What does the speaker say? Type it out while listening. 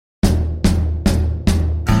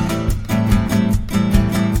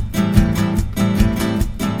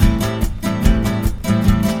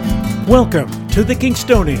Welcome to The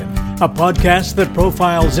Kingstonian, a podcast that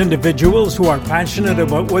profiles individuals who are passionate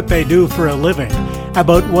about what they do for a living,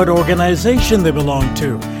 about what organization they belong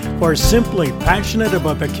to, or simply passionate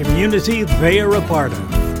about the community they are a part of.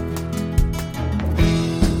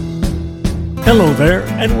 Hello there,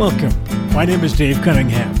 and welcome. My name is Dave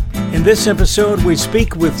Cunningham. In this episode, we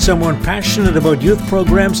speak with someone passionate about youth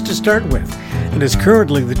programs to start with, and is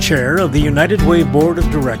currently the chair of the United Way Board of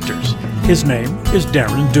Directors. His name is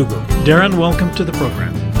Daren Dougall. Daren, welcome to the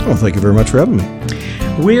program. Well, thank you very much for having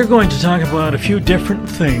me. We are going to talk about a few different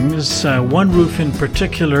things, One Roof in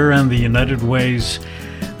particular, and the United Way's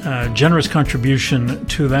generous contribution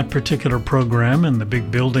to that particular program and the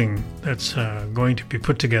big building that's going to be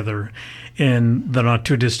put together in the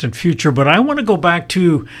not-too-distant future. But I want to go back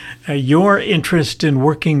to your interest in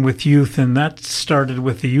working with youth, and that started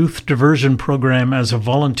with the Youth Diversion Program as a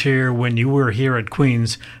volunteer when you were here at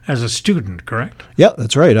Queen's as a student, correct? Yeah,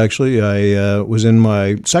 that's right. Actually, I was in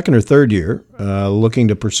my second or third year looking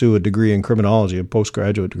to pursue a degree in criminology, a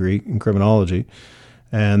postgraduate degree in criminology,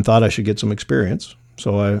 and thought I should get some experience.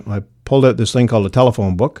 So I pulled out this thing called a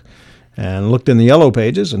telephone book and looked in the yellow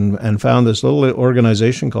pages and found this little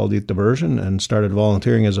organization called Youth Diversion and started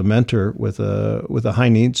volunteering as a mentor with a high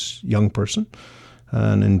needs young person,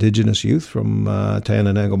 an Indigenous youth from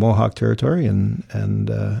Tyendinaga Mohawk territory, and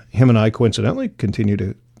him and I coincidentally continue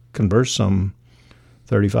to converse some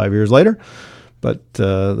 35 years later. But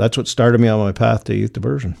that's what started me on my path to youth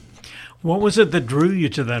diversion. What was it that drew you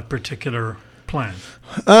to that particular plan?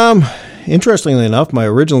 Interestingly enough, my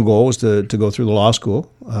original goal was to go through the law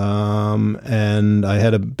school, and I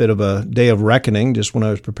had a bit of a day of reckoning just when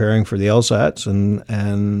I was preparing for the LSATs,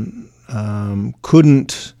 and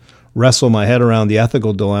couldn't wrestle my head around the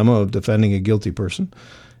ethical dilemma of defending a guilty person,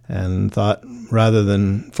 and thought rather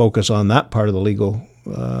than focus on that part of the legal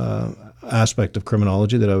aspect of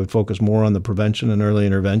criminology, that I would focus more on the prevention and early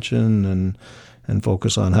intervention and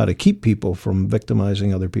focus on how to keep people from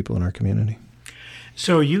victimizing other people in our community.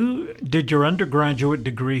 So you did your undergraduate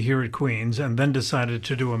degree here at Queen's and then decided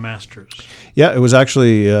to do a master's. Yeah, it was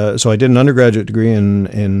actually so I did an undergraduate degree in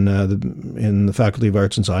the Faculty of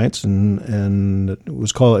Arts and Science, and it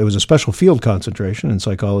was a special field concentration in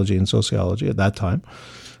psychology and sociology at that time,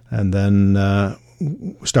 and then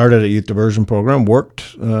started a youth diversion program, worked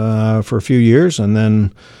for a few years, and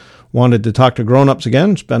then wanted to talk to grown-ups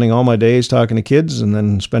again, spending all my days talking to kids and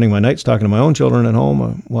then spending my nights talking to my own children at home.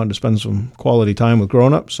 I wanted to spend some quality time with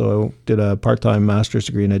grown-ups, so I did a part-time master's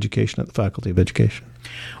degree in education at the Faculty of Education.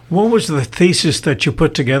 What was the thesis that you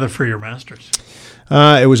put together for your master's?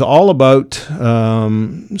 It was all about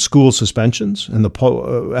school suspensions. And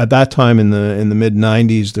at that time in the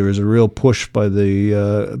mid-'90s, there was a real push by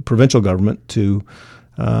the provincial government to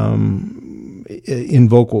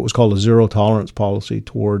invoke what was called a zero-tolerance policy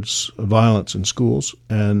towards violence in schools.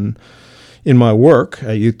 And in my work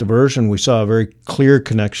at Youth Diversion, we saw a very clear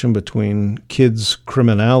connection between kids'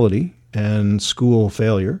 criminality and school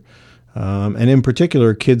failure, and in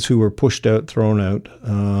particular, kids who were pushed out, thrown out,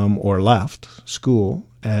 or left school.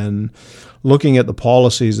 And looking at the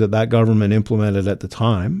policies that government implemented at the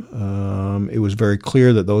time, it was very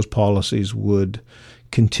clear that those policies would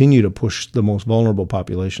continue to push the most vulnerable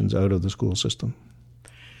populations out of the school system.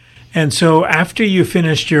 And so after you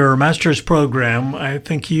finished your master's program, I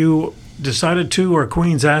think you decided to, or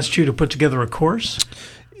Queen's asked you to put together a course?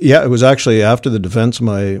 Yeah, it was actually after the defense of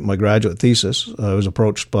my graduate thesis. I was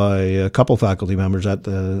approached by a couple faculty members at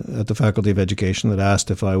the Faculty of Education that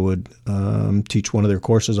asked if I would teach one of their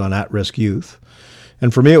courses on at-risk youth.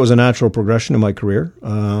 And for me, it was a natural progression in my career.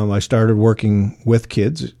 I started working with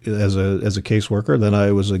kids as a caseworker. Then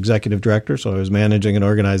I was executive director, so I was managing an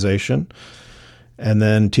organization. And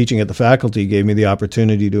then teaching at the faculty gave me the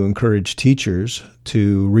opportunity to encourage teachers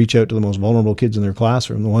to reach out to the most vulnerable kids in their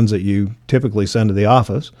classroom, the ones that you typically send to the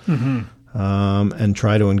office, and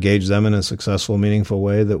try to engage them in a successful, meaningful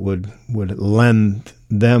way that would lend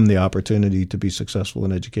them the opportunity to be successful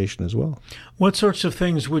in education as well. What sorts of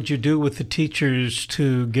things would you do with the teachers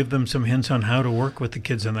to give them some hints on how to work with the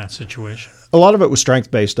kids in that situation? A lot of it was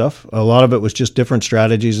strength-based stuff. A lot of it was just different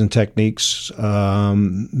strategies and techniques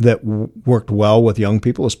that worked well with young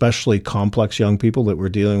people, especially complex young people that were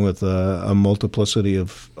dealing with a multiplicity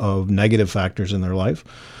of negative factors in their life.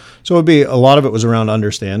 So a lot of it was around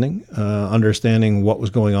understanding what was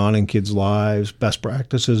going on in kids' lives, best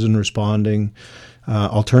practices in responding,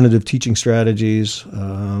 alternative teaching strategies,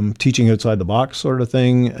 teaching outside the box sort of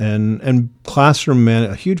thing, and classroom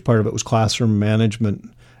a huge part of it was classroom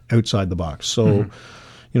management outside the box. So,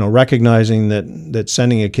 recognizing that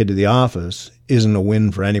sending a kid to the office isn't a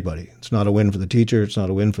win for anybody. It's not a win for the teacher. It's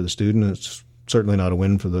not a win for the student. It's certainly not a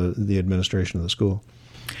win for the administration of the school.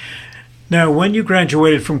 Now, when you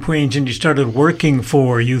graduated from Queen's and you started working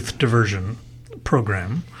for Youth Diversion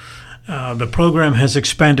Program, the program has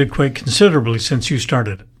expanded quite considerably since you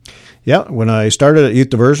started it. Yeah, when I started at Youth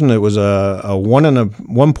Diversion, it was a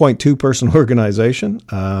 1.2 person organization,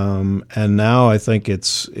 and now I think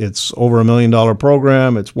it's over $1 million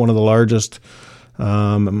program. It's one of the largest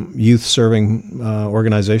youth serving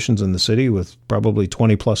organizations in the city, with probably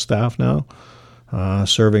 20 plus staff now,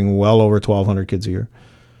 serving well over 1,200 kids a year.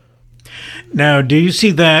 Now, do you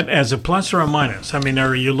see that as a plus or a minus? I mean,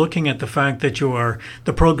 are you looking at the fact that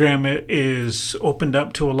the program is opened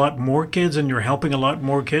up to a lot more kids and you're helping a lot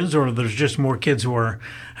more kids, or there's just more kids who are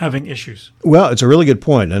having issues? Well, it's a really good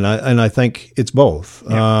point, and I think it's both.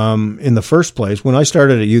 Yeah. In the first place, when I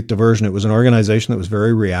started at Youth Diversion, it was an organization that was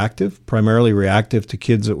very reactive, primarily reactive to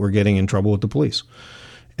kids that were getting in trouble with the police.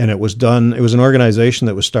 And it was an organization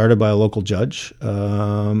that was started by a local judge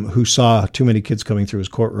who saw too many kids coming through his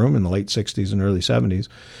courtroom in the late 60s and early 70s,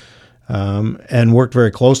 and worked very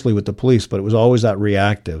closely with the police, but it was always that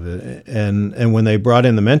reactive. And when they brought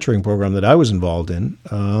in the mentoring program that I was involved in,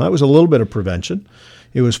 that was a little bit of prevention.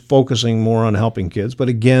 It was focusing more on helping kids. But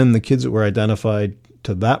again, the kids that were identified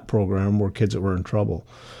to that program were kids that were in trouble.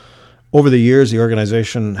 Over the years, the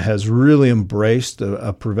organization has really embraced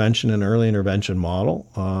a prevention and early intervention model.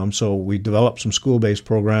 So we developed some school-based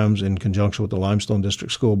programs in conjunction with the Limestone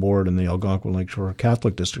District School Board and the Algonquin Lakeshore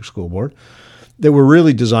Catholic District School Board that were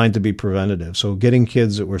really designed to be preventative. So getting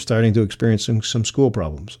kids that were starting to experience some school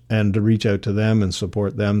problems and to reach out to them and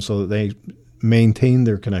support them so that they maintain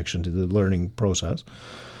their connection to the learning process.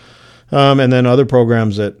 And then other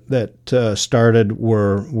programs that started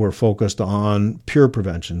were focused on pure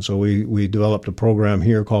prevention. So we developed a program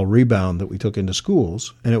here called Rebound that we took into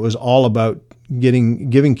schools, and it was all about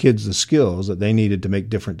giving kids the skills that they needed to make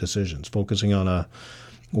different decisions, focusing on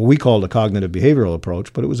what we called a cognitive behavioral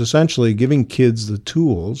approach, but it was essentially giving kids the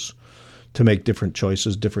tools to make different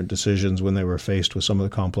choices, different decisions when they were faced with some of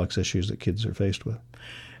the complex issues that kids are faced with.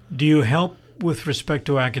 Do you help with respect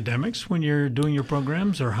to academics when you're doing your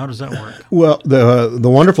programs, or how does that work? Well, the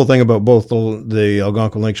wonderful thing about both the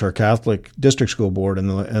Algonquin Lakeshore Catholic District School Board and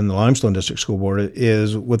the Limestone District School Board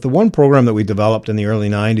is with the one program that we developed in the early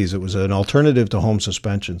 90s, it was an alternative to home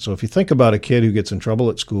suspension. So if you think about a kid who gets in trouble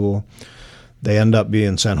at school, they end up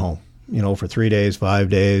being sent home, for 3 days, 5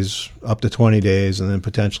 days, up to 20 days, and then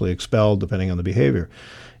potentially expelled depending on the behavior.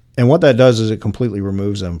 And what that does is it completely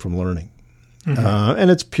removes them from learning. Mm-hmm.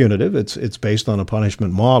 And it's punitive. It's based on a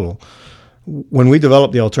punishment model. When we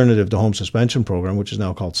developed the alternative to home suspension program, which is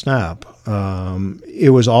now called SNAP,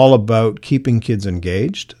 it was all about keeping kids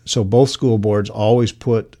engaged. So both school boards always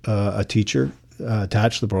put a teacher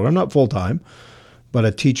attached to the program, not full-time, but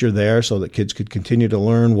a teacher there so that kids could continue to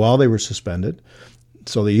learn while they were suspended.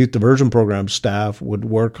 So the youth diversion program staff would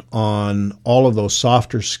work on all of those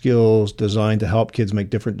softer skills designed to help kids make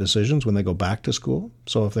different decisions when they go back to school.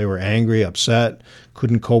 So if they were angry, upset,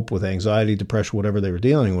 couldn't cope with anxiety, depression, whatever they were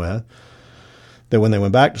dealing with, that when they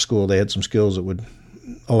went back to school, they had some skills that would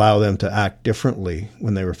allow them to act differently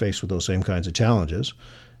when they were faced with those same kinds of challenges,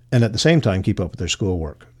 and at the same time keep up with their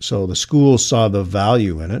schoolwork. So the schools saw the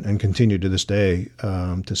value in it and continue to this day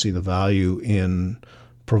to see the value in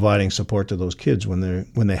providing support to those kids when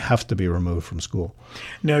they have to be removed from school.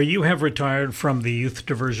 Now, you have retired from the youth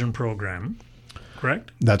diversion program,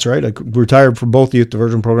 correct? That's right. I retired from both the youth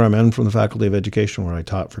diversion program and from the Faculty of Education, where I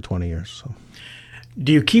taught for 20 years. So,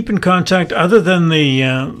 do you keep in contact, other than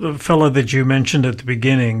the fellow that you mentioned at the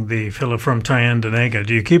beginning, the fellow from Tyendinaga,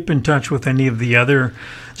 do you keep in touch with any of the other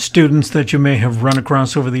students that you may have run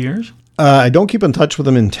across over the years? I don't keep in touch with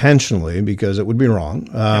them intentionally because it would be wrong.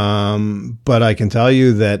 But I can tell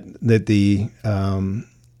you that the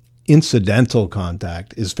incidental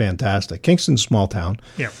contact is fantastic. Kingston's a small town.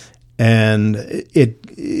 Yeah. And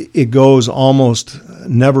it goes almost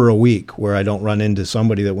never a week where I don't run into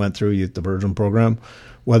somebody that went through a youth diversion program,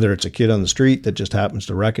 whether it's a kid on the street that just happens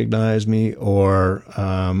to recognize me, or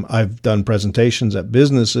I've done presentations at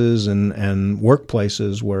businesses and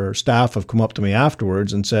workplaces where staff have come up to me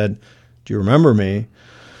afterwards and said, "Do you remember me?"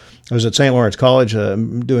 I was at St. Lawrence College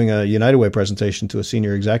doing a United Way presentation to a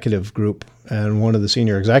senior executive group, and one of the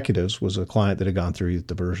senior executives was a client that had gone through youth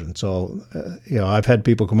diversion. So, I've had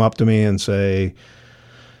people come up to me and say,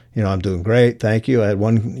 "I'm doing great, thank you." I had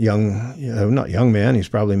one not young man, he's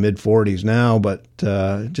probably mid-40s now, but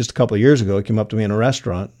just a couple of years ago, he came up to me in a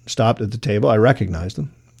restaurant, stopped at the table. I recognized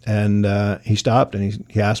him, and he stopped, and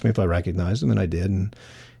he asked me if I recognized him, and I did,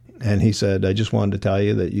 and he said, "I just wanted to tell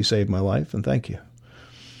you that you saved my life, and thank you."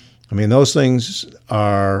 I mean, those things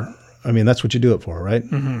are I mean, that's what you do it for, right?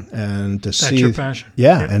 Mm-hmm. And to That's see, your passion.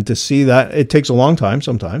 yeah, and to see that, it takes a long time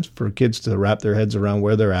sometimes for kids to wrap their heads around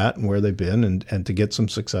where they're at and where they've been, and to get some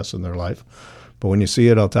success in their life. But when you see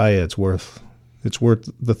it, I'll tell you, it's worth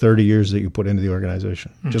the 30 years that you put into the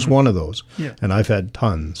organization. Mm-hmm. Just one of those. Yeah. And I've had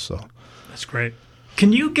tons. So that's great.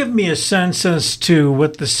 Can you give me a sense as to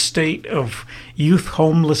what the state of youth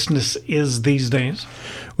homelessness is these days?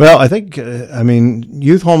 Well, I think,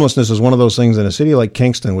 youth homelessness is one of those things in a city like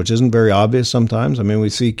Kingston, which isn't very obvious sometimes. I mean, we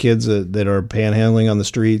see kids that are panhandling on the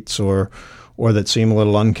streets or that seem a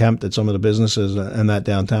little unkempt at some of the businesses and that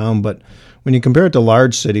downtown. But when you compare it to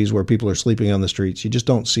large cities where people are sleeping on the streets, you just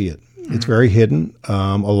don't see it. Mm-hmm. It's very hidden.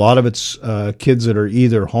 A lot of it's kids that are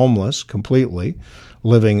either homeless completely,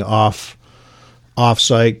 living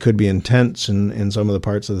off-site, could be in tents in some of the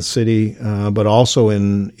parts of the city, but also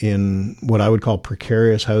in what I would call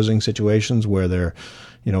precarious housing situations where they're,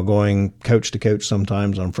 going couch to couch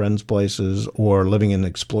sometimes on friends' places, or living in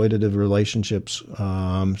exploitative relationships,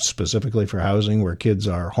 specifically for housing, where kids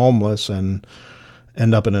are homeless and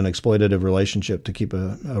end up in an exploitative relationship to keep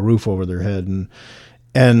a roof over their head.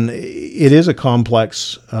 And it is a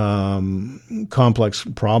complex problem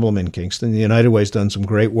in Kingston. The United Way's done some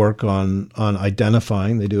great work on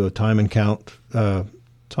identifying. They do a time count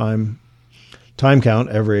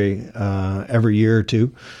every year or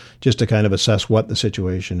two, just to kind of assess what the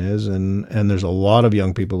situation is. And there's a lot of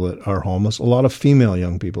young people that are homeless, a lot of female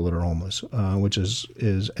young people that are homeless, which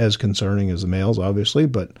is as concerning as the males, obviously.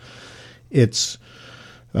 But it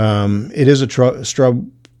is a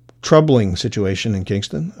troubling situation in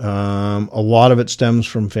Kingston. A lot of it stems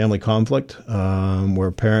from family conflict,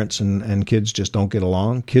 where parents and kids just don't get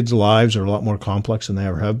along. Kids' lives are a lot more complex than they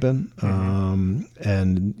ever have been. Mm-hmm.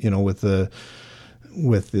 And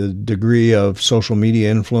with the degree of social media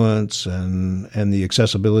influence and the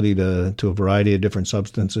accessibility to a variety of different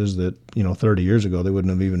substances that 30 years ago they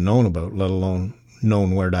wouldn't have even known about, let alone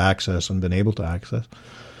known where to access and been able to access.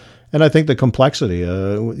 And I think the complexity,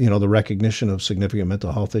 the recognition of significant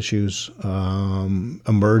mental health issues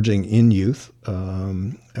emerging in youth,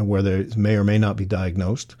 and where they may or may not be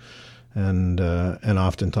diagnosed, and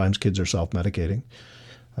oftentimes kids are self-medicating,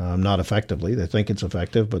 not effectively. They think it's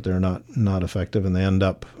effective, but they're not effective, and they end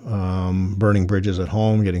up burning bridges at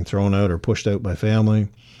home, getting thrown out or pushed out by family,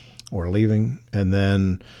 or leaving. And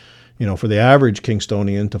then, for the average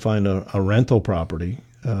Kingstonian to find a rental property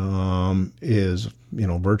is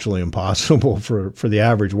virtually impossible for the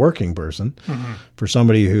average working person. Mm-hmm. For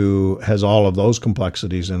somebody who has all of those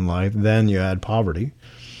complexities in life, then you add poverty.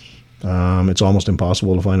 It's almost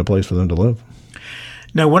impossible to find a place for them to live.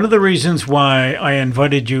 Now, one of the reasons why I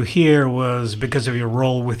invited you here was because of your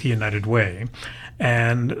role with the United Way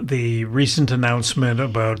and the recent announcement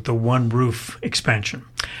about the One Roof expansion.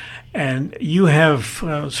 And you have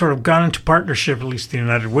sort of gone into partnership, at least the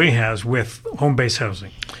United Way has, with home-based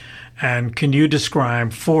housing. And can you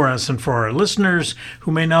describe for us and for our listeners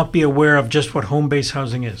who may not be aware of just what home-based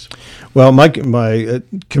housing is? Well, my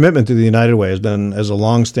commitment to the United Way has been as a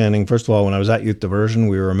long-standing, first of all, when I was at Youth Diversion,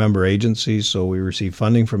 we were a member agency, so we received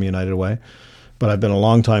funding from United Way. But I've been a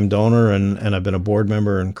long-time donor, and I've been a board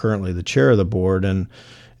member and currently the chair of the board. And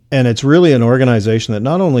it's really an organization that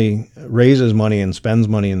not only raises money and spends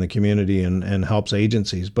money in the community and helps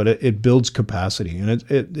agencies, but it builds capacity. And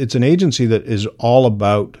it's an agency that is all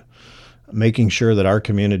about making sure that our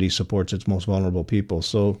community supports its most vulnerable people.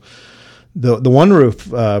 So the One Roof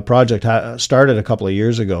project started a couple of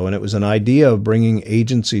years ago, and it was an idea of bringing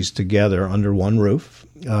agencies together under one roof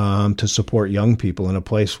to support young people in a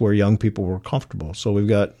place where young people were comfortable. So we've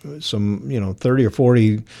got some 30 or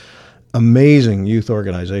 40 amazing youth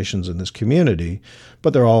organizations in this community,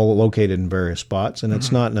 but they're all located in various spots, and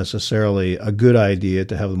it's not necessarily a good idea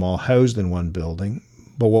to have them all housed in one building.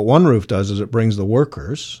 But what One Roof does is it brings the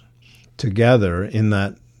workers together in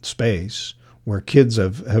that space where kids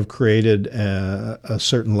have created a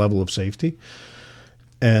certain level of safety,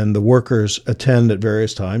 and the workers attend at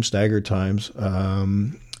various times, staggered times,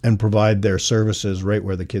 and provide their services right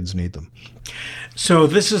where the kids need them. So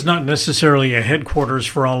this is not necessarily a headquarters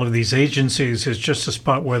for all of these agencies. It's just a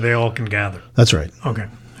spot where they all can gather. That's right. Okay.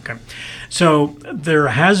 So there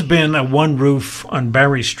has been a One Roof on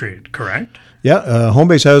Barrie Street, correct? Yeah,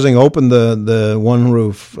 home-based housing opened the One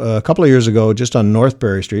Roof a couple of years ago just on North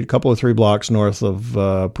Barrie Street, a couple of 3 blocks north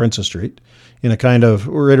of Princess Street, in a kind of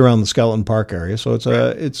right around the Skeleton Park area. So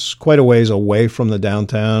it's quite a ways away from the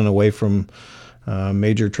downtown, away from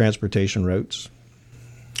major transportation routes.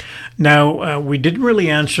 Now, we didn't really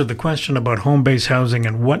answer the question about home-based housing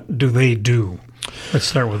and what do they do? Let's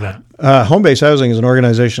start with that. Home-based housing is an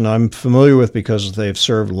organization I'm familiar with because they've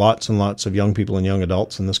served lots and lots of young people and young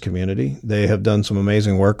adults in this community. They have done some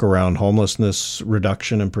amazing work around homelessness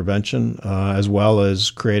reduction and prevention, as well as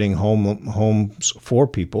creating homes for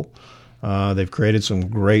people. They've created some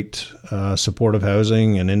great supportive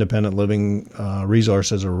housing and independent living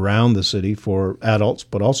resources around the city for adults,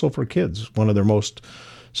 but also for kids. One of their most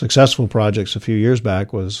successful projects a few years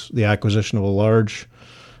back was the acquisition of a large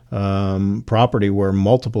property where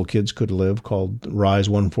multiple kids could live called Rise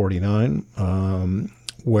 149,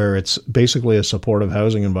 where it's basically a supportive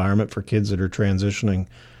housing environment for kids that are transitioning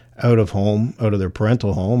out of their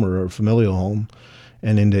parental home or familial home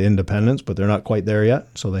and into independence, but they're not quite there yet,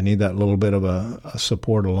 so they need that little bit of a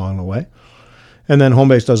support along the way. And then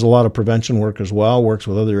Homebase does a lot of prevention work as well, works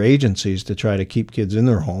with other agencies to try to keep kids in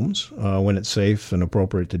their homes when it's safe and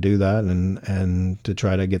appropriate to do that, and to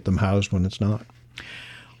try to get them housed when it's not.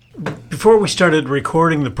 Before we started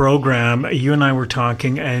recording the program, you and I were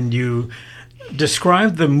talking, and you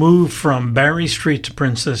described the move from Barry Street to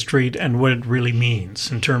Princess Street and what it really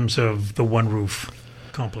means in terms of the One Roof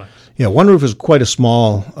complex. Yeah, One Roof is quite a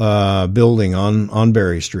small building on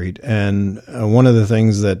Barry Street, and one of the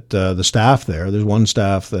things that the staff there's one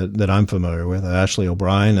staff that I'm familiar with, Ashley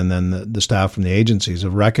O'Brien, and then the staff from the agencies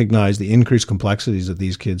have recognized the increased complexities that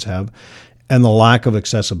these kids have and the lack of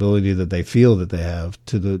accessibility that they feel that they have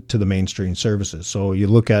to the mainstream services. So you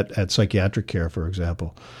look at psychiatric care, for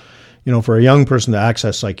example. You know, for a young person to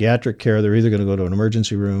access psychiatric care, they're either going to go to an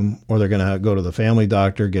emergency room or they're going to go to the family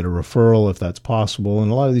doctor, get a referral if that's possible.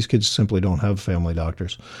 And a lot of these kids simply don't have family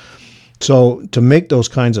doctors. So to make those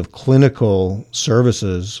kinds of clinical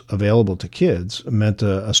services available to kids meant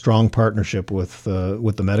a strong partnership with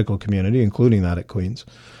the medical community, including that at Queen's.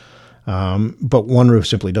 But One Roof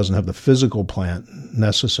simply doesn't have the physical plant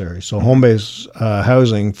necessary. So Homebase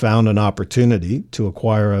Housing found an opportunity to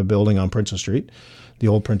acquire a building on Princess Street, the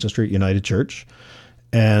old Princess Street United Church,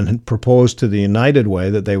 and proposed to the United Way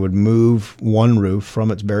that they would move One Roof from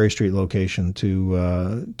its Barry Street location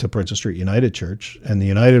to Princess Street United Church. And the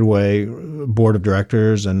United Way board of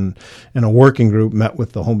directors and a working group met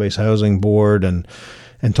with the Homebase Housing Board and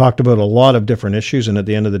talked about a lot of different issues, and at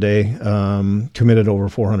the end of the day, committed over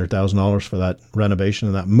 $400,000 for that renovation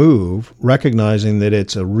and that move, recognizing that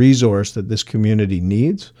it's a resource that this community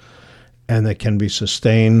needs and that can be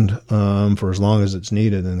sustained for as long as it's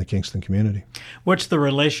needed in the Kingston community. What's the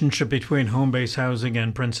relationship between Homebase Housing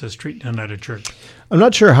and Princess Street United Church? I'm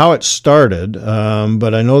not sure how it started,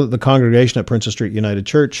 but I know that the congregation at Princess Street United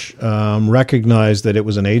Church recognized that it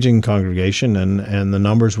was an aging congregation and the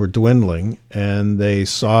numbers were dwindling, and they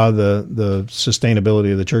saw the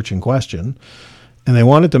sustainability of the church in question, and they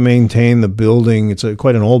wanted to maintain the building. It's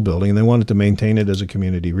quite an old building, and they wanted to maintain it as a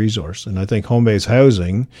community resource. And I think Homebase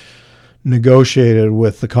Housing negotiated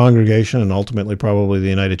with the congregation and ultimately probably the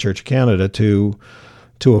United Church of Canada to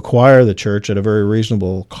acquire the church at a very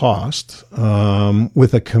reasonable cost,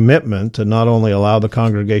 with a commitment to not only allow the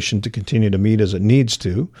congregation to continue to meet as it needs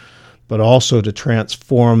to, but also to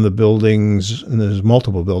transform the buildings, and there's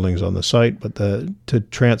multiple buildings on the site, but to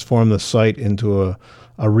transform the site into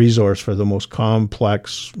a resource for the most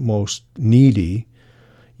complex, most needy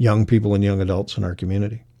young people and young adults in our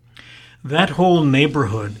community. That whole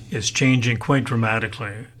neighborhood is changing quite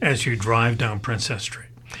dramatically as you drive down Princess Street.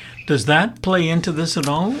 Does that play into this at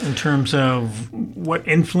all in terms of what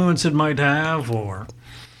influence it might have, or?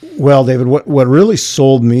 Well, David, what really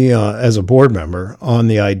sold me as a board member on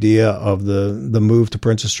the idea of the move to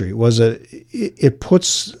Princess Street was that it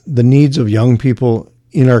puts the needs of young people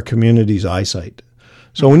in our community's eyesight.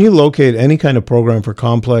 So when you locate any kind of program for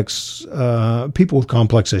complex people with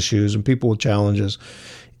complex issues and people with challenges,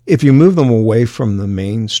 if you move them away from the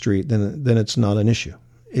main street, then it's not an issue.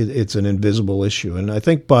 It's an invisible issue. And I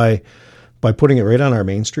think by putting it right on our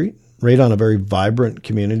main street, right on a very vibrant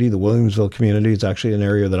community, the Williamsville community, it's actually an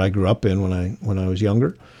area that I grew up in when I was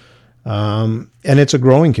younger. And it's a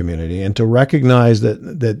growing community. And to recognize that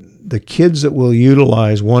the kids that will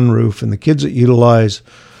utilize One Roof and the kids that utilize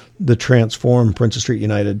the transformed Princess Street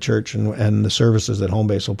United Church and the services that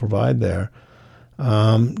Homebase will provide there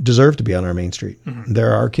deserve to be on our main street. Mm-hmm.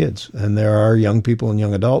 There are kids and there are young people and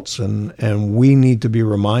young adults, and we need to be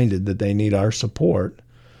reminded that they need our support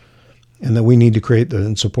and that we need to create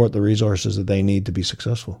and support the resources that they need to be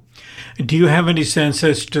successful. Do you have any sense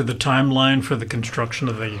as to the timeline for the construction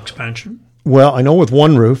of the expansion? Well, I know with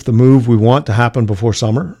One Roof, the move we want to happen before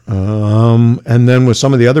summer. And then with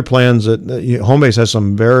some of the other plans, Homebase has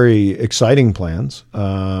some very exciting plans,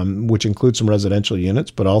 which include some residential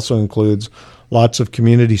units, but also includes lots of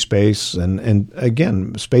community space and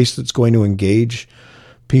again, space that's going to engage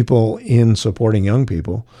people in supporting young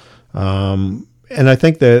people. And I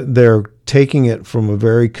think that they're taking it from a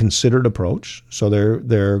very considered approach. So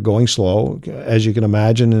they're going slow. As you can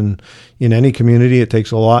imagine, in any community, it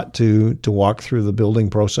takes a lot to walk through the building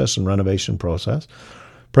process and renovation process.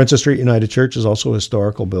 Princess Street United Church is also a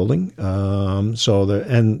historical building. And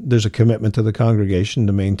there's a commitment to the congregation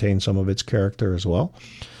to maintain some of its character as well.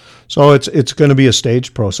 So it's going to be a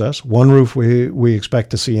staged process. One roof we expect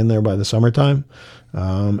to see in there by the summertime.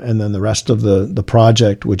 And then the rest of the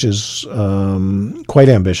project, which is quite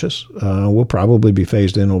ambitious, will probably be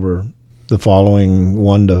phased in over the following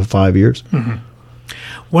 1 to 5 years. Mm-hmm.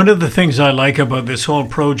 One of the things I like about this whole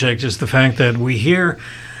project is the fact that we hear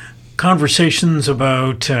conversations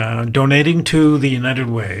about donating to the United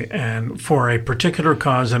Way and for a particular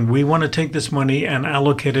cause, and we want to take this money and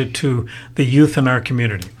allocate it to the youth in our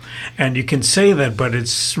community. And you can say that, but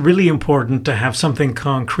it's really important to have something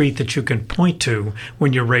concrete that you can point to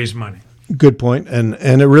when you raise money. Good point. And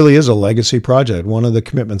it really is a legacy project. One of the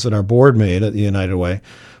commitments that our board made at the United Way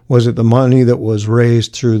was that the money that was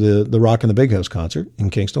raised through the Rock in the Big House concert in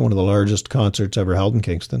Kingston, one of the largest concerts ever held in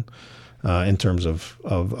Kingston, in terms of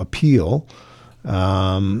appeal,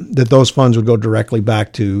 that those funds would go directly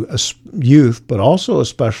back to youth, but also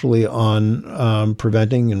especially on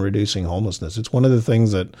preventing and reducing homelessness. It's one of the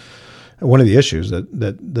things one of the issues that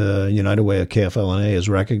the United Way of KFLNA is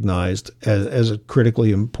recognized as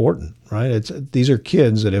critically important, right? These are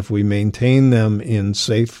kids that if we maintain them in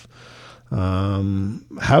safe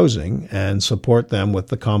housing and support them with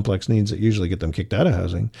the complex needs that usually get them kicked out of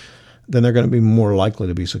housing, then they're going to be more likely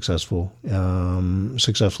to be successfully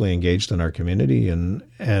engaged in our community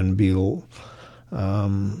and be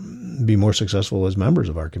more successful as members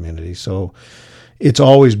of our community. So it's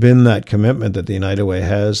always been that commitment that the United Way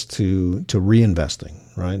has to reinvesting,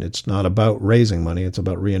 right? It's not about raising money. It's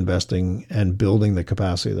about reinvesting and building the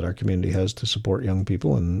capacity that our community has to support young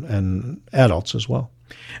people and adults as well.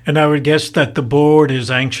 And I would guess that the board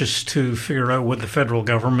is anxious to figure out what the federal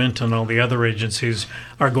government and all the other agencies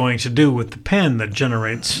are going to do with the pen that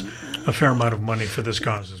generates a fair amount of money for this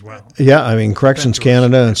cause as well. Yeah, I mean, Corrections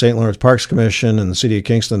Canada and St. Lawrence Parks Commission and the City of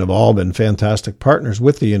Kingston have all been fantastic partners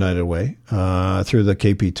with the United Way through the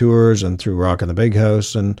KP Tours and through Rock in the Big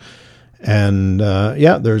House. And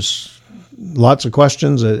there's lots of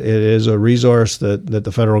questions. It is a resource that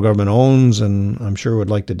the federal government owns and I'm sure would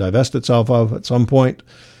like to divest itself of at some point.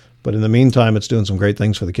 But in the meantime, it's doing some great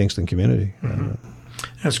things for the Kingston community. Mm-hmm.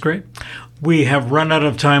 That's great. We have run out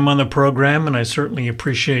of time on the program, and I certainly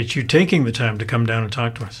appreciate you taking the time to come down and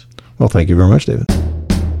talk to us. Well, thank you very much, David.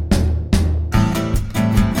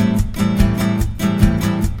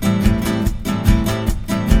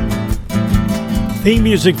 Theme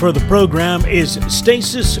music for the program is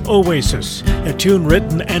Stasis Oasis, a tune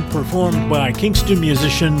written and performed by Kingston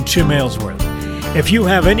musician Tim Aylesworth. If you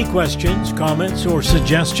have any questions, comments, or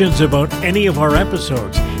suggestions about any of our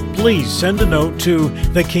episodes, please send a note to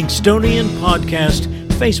the Kingstonian Podcast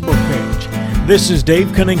Facebook page. This is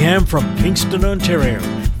Dave Cunningham from Kingston, Ontario.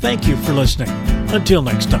 Thank you for listening. Until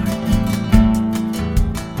next time.